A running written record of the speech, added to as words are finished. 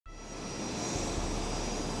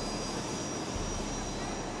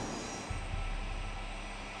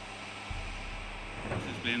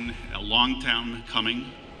been a long time coming,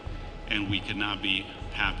 and we cannot be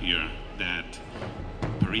happier that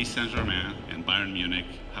Paris Saint-Germain and Bayern Munich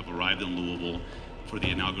have arrived in Louisville for the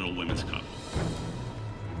inaugural Women's Cup.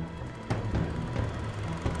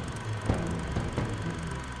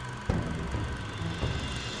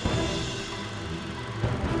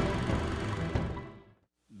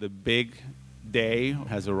 The big day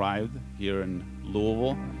has arrived here in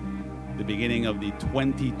Louisville, the beginning of the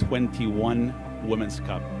 2021 Women's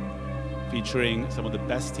Cup, featuring some of the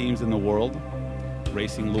best teams in the world,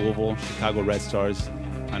 Racing Louisville, Chicago Red Stars,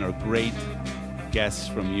 and our great guests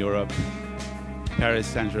from Europe, Paris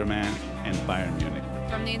Saint-Germain and Bayern Munich.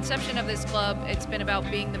 From the inception of this club, it's been about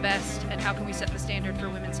being the best and how can we set the standard for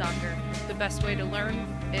women's soccer. The best way to learn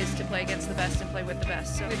is to play against the best and play with the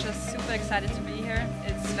best. So we're just super excited to be here.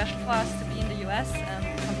 It's special for us to be in the US and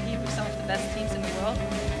compete with some of the best teams in the world.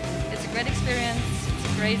 It's a great experience,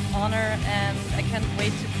 it's a great honor, and I can't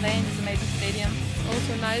wait to play in this amazing stadium. It's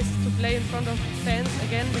also nice to play in front of fans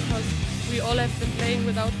again, because we all have been playing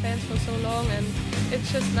without fans for so long, and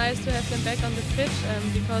it's just nice to have them back on the pitch,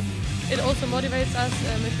 because it also motivates us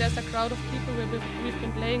if there's a crowd of people we've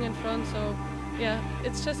been playing in front. So yeah,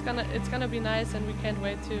 it's gonna be nice, and we can't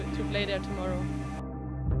wait to play there tomorrow.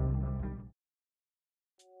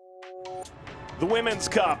 The Women's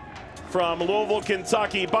Cup from Louisville,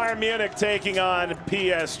 Kentucky. Bayern Munich taking on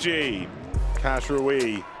PSG.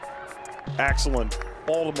 Kashrui, excellent.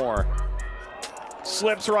 Baltimore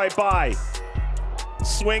slips right by,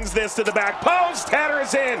 swings this to the back post, header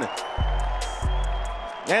is in.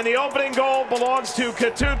 And the opening goal belongs to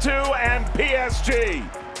Katutu and PSG.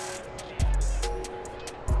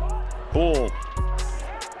 Bull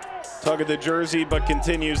tug at the jersey but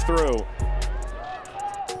continues through.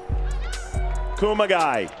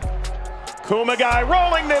 Kumagai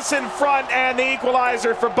rolling this in front, and the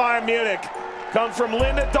equalizer for Bayern Munich comes from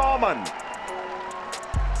Linda Dahlmann.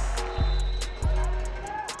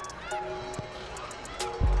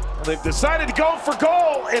 They've decided to go for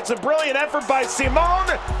goal. It's a brilliant effort by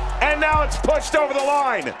Simone, and now it's pushed over the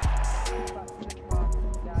line.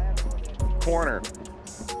 Corner.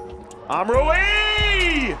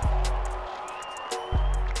 Amraoui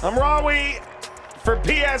for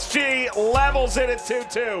PSG levels it at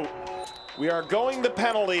 2-2. We are going to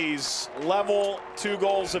penalties, level 2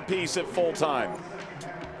 goals apiece at full time.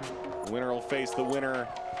 The winner will face the winner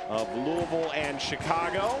of Louisville and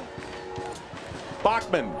Chicago.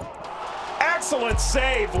 Bachmann, excellent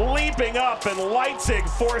save, leaping up, and Leipzig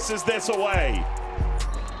forces this away.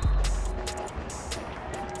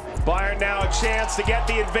 Bayern now a chance to get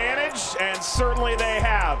the advantage, and certainly they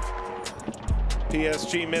have.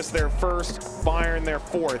 PSG missed their first, Bayern their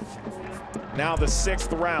fourth. Now the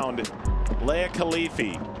 6th round, Leah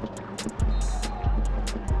Khalifi.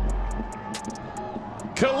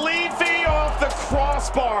 Khalifi off the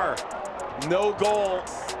crossbar. No goal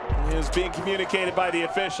is being communicated by the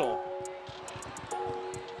official.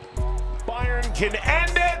 Bayern can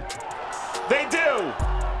end it. They do.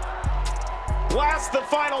 Blast the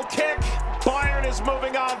final kick. Bayern is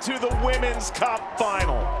moving on to the Women's Cup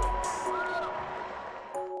final.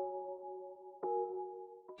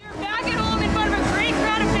 Back at home in front of a great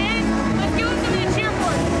crowd of fans. Let's give them something to cheer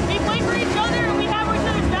for. We play for each other and we have each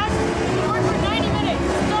other's backs. We work for 90 minutes.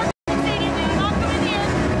 It's our stadium. They did not come in here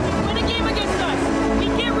to win a game against us. We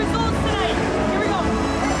get results tonight. Here we go.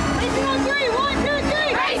 Racing on 3. 1, 2,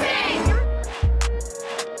 3. Racing!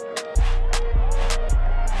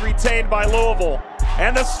 Retained by Louisville.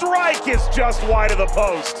 And the strike is just wide of the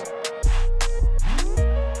post.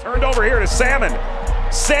 Turned over here to Salmon.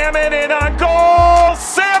 Salmon in on goal.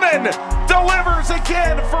 Salmon delivers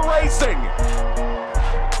again for Racing.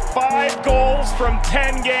 5 goals from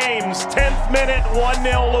 10 games. 10th minute,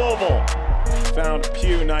 1-0 Louisville. Found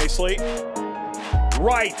Pugh nicely.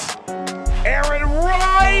 Wright. Aaron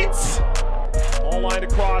Wright. All line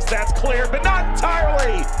across. That's clear, but not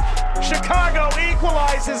entirely. Chicago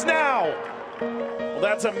equalizes now. Well,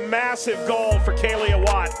 that's a massive goal for Kalia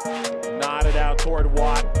Watt. Nodded out toward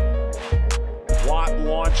Watt. Watt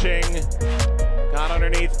launching. Got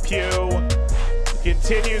underneath Pugh.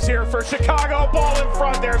 Continues here for Chicago. Ball in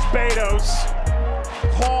front. There's Betos.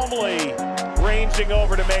 Calmly ranging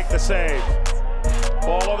over to make the save.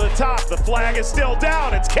 Ball over the top. The flag is still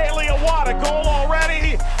down. It's Kalia Watt. A goal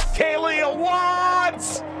already. Kalia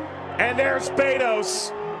Watt. And there's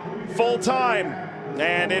Betos. Full time.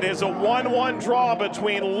 And it is a 1-1 draw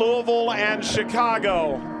between Louisville and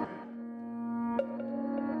Chicago.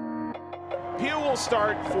 Pugh will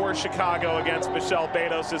start for Chicago against Michelle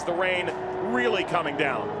Betos as the rain really coming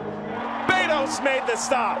down. Betos made the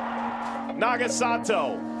stop.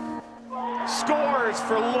 Nagasato scores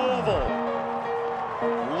for Louisville.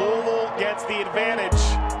 Louisville gets the advantage.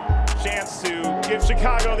 Chance to give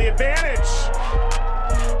Chicago the advantage.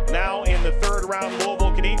 Now in the third round,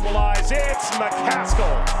 Louisville can equalize. It's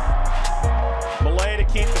McCaskill. Malay to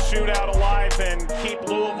keep the shootout alive and keep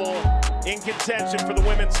Louisville in contention for the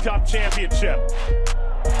Women's Cup Championship.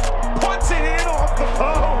 Puts it in off the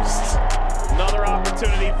post. Another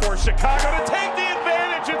opportunity for Chicago to take the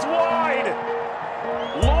advantage. It's wide.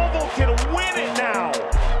 Louisville can win it now.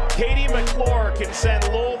 Katie McClure can send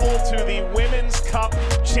Louisville to the Women's Cup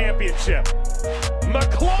Championship.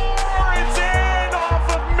 McClure, it's in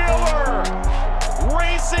off of Miller.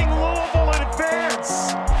 Racing Louisville in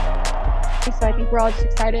advance. So I think we're all just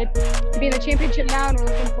excited to be in the championship now, and we're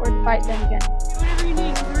looking forward to fight them again. Whatever you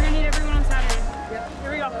need, we're gonna need everyone on Saturday. Yep.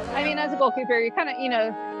 Here we go. I mean, as a goalkeeper, you're kind of,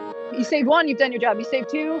 you saved one, you've done your job. You saved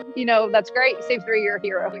two, that's great. You saved three, you're a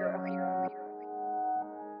hero.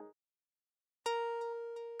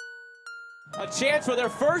 A chance for their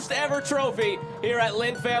first ever trophy here at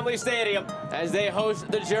Lynn Family Stadium as they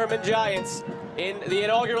host the German Giants in the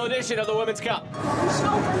inaugural edition of the Women's Cup. We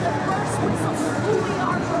show from the first whistle who we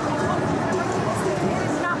are. It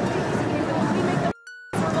is not an easy game, but we make them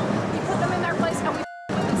struggle. We put them in their place, and we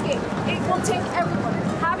win this game. It will take everyone.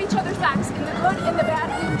 Have each other's backs in the good and the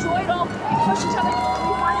bad. We enjoy it all. We push each other.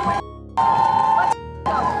 We want to win. Let's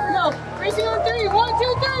go. No. Racing on three. 1,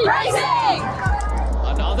 2, 3. Racing!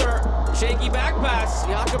 Another shaky back pass.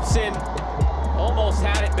 Jakobsen almost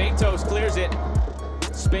had it. Betos clears it.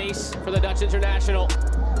 Space for the Dutch international.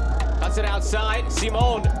 Cuts it outside.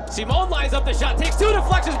 Simone lines up the shot. Takes two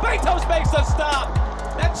deflections. Betos makes the stop.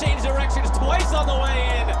 That changed directions twice on the way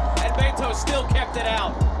in. And Betos still kept it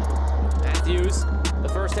out. Matthews, the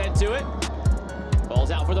first head to it.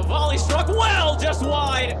 Ball's out for the volley. Struck well, just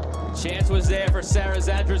wide. Chance was there for Sarah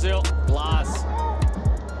Zadrazil. Glass.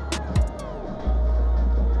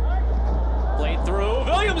 Played through.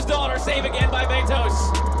 Williams' daughter. Save again by Betos.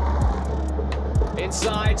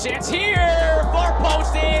 Inside, chance here, far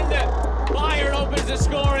post in. Bayern opens the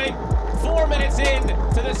scoring. 4 minutes in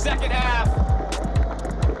to the second half.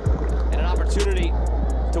 And an opportunity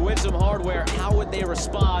to win some hardware. How would they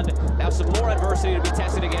respond? Now some more adversity to be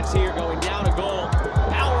tested against here, going down a goal.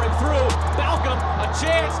 Powering through, Balcom, a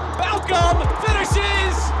chance. Balcom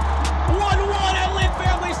finishes! 1-1 at Lynn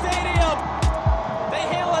Family Stadium. They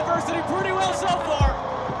handle adversity pretty well so far.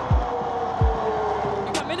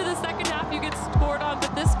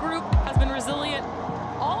 This group has been resilient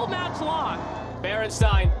all match long.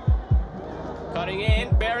 Berenstein cutting in,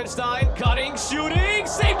 Berenstein cutting, shooting,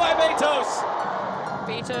 saved by Betos.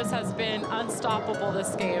 Betos has been unstoppable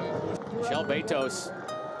this game. Michelle Betos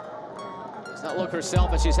does not look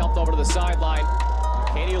herself as she's helped over to the sideline.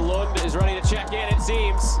 Katie Lund is ready to check in, it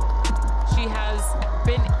seems. She has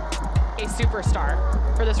been a superstar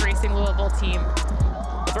for this Racing Louisville team.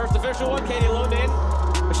 The first official one, Katie Lund in.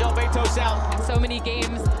 Michelle Betos out. So many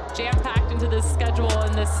games jam-packed into this schedule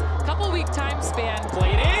in this couple-week time span.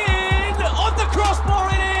 Played in, off the crossbar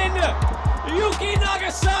and in. Yuki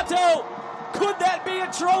Nagasato. Could that be a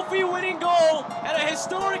trophy-winning goal at a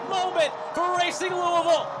historic moment for Racing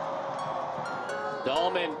Louisville?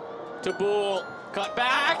 Dahlman to Boole, cut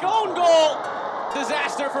back, own goal.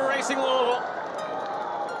 Disaster for Racing Louisville.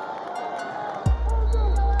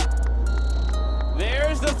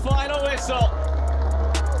 There's the final whistle.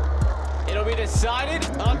 It'll be decided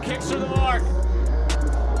on kicks to the mark.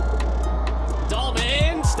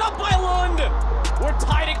 Dahlman, stopped by Lund. We're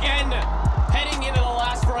tied again, heading into the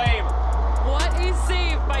last frame. What a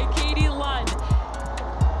save by Katie Lund.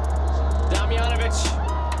 Damjanovic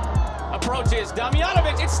approaches.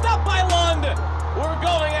 Damjanovic, it's stopped by Lund. We're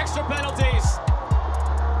going extra penalties.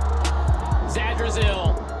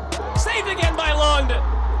 Zadrazil, saved again by Lund.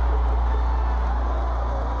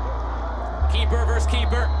 Keeper versus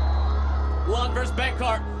keeper. Lund versus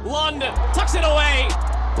Benkart. Lund tucks it away.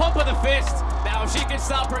 Pump of the fist. Now she can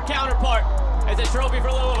stop her counterpart. It's a trophy for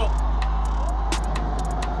Louisville.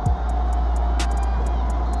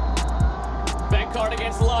 Benkart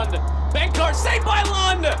against Lund. Benkart saved by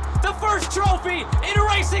Lund. The first trophy in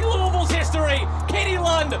Racing Louisville's history. Katie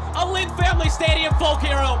Lund, a Lynn Family Stadium folk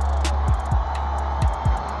hero.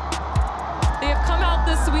 They have come out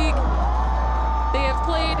this week. They have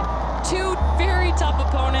played two very tough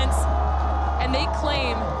opponents, and they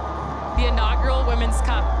claim the inaugural Women's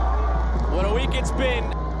Cup. What a week it's been,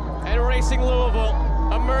 and Racing Louisville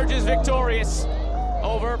emerges victorious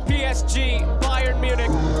over PSG, Bayern Munich,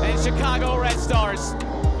 and Chicago Red Stars.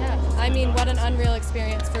 Yeah, I mean, what an unreal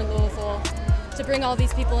experience for Louisville. To bring all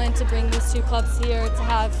these people in, to bring these two clubs here, to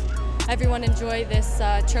have everyone enjoy this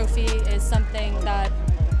trophy is something that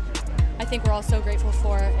I think we're all so grateful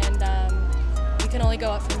for, and we can only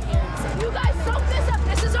go up from here. You guys soak this up.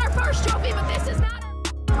 This is our first trophy, but this is not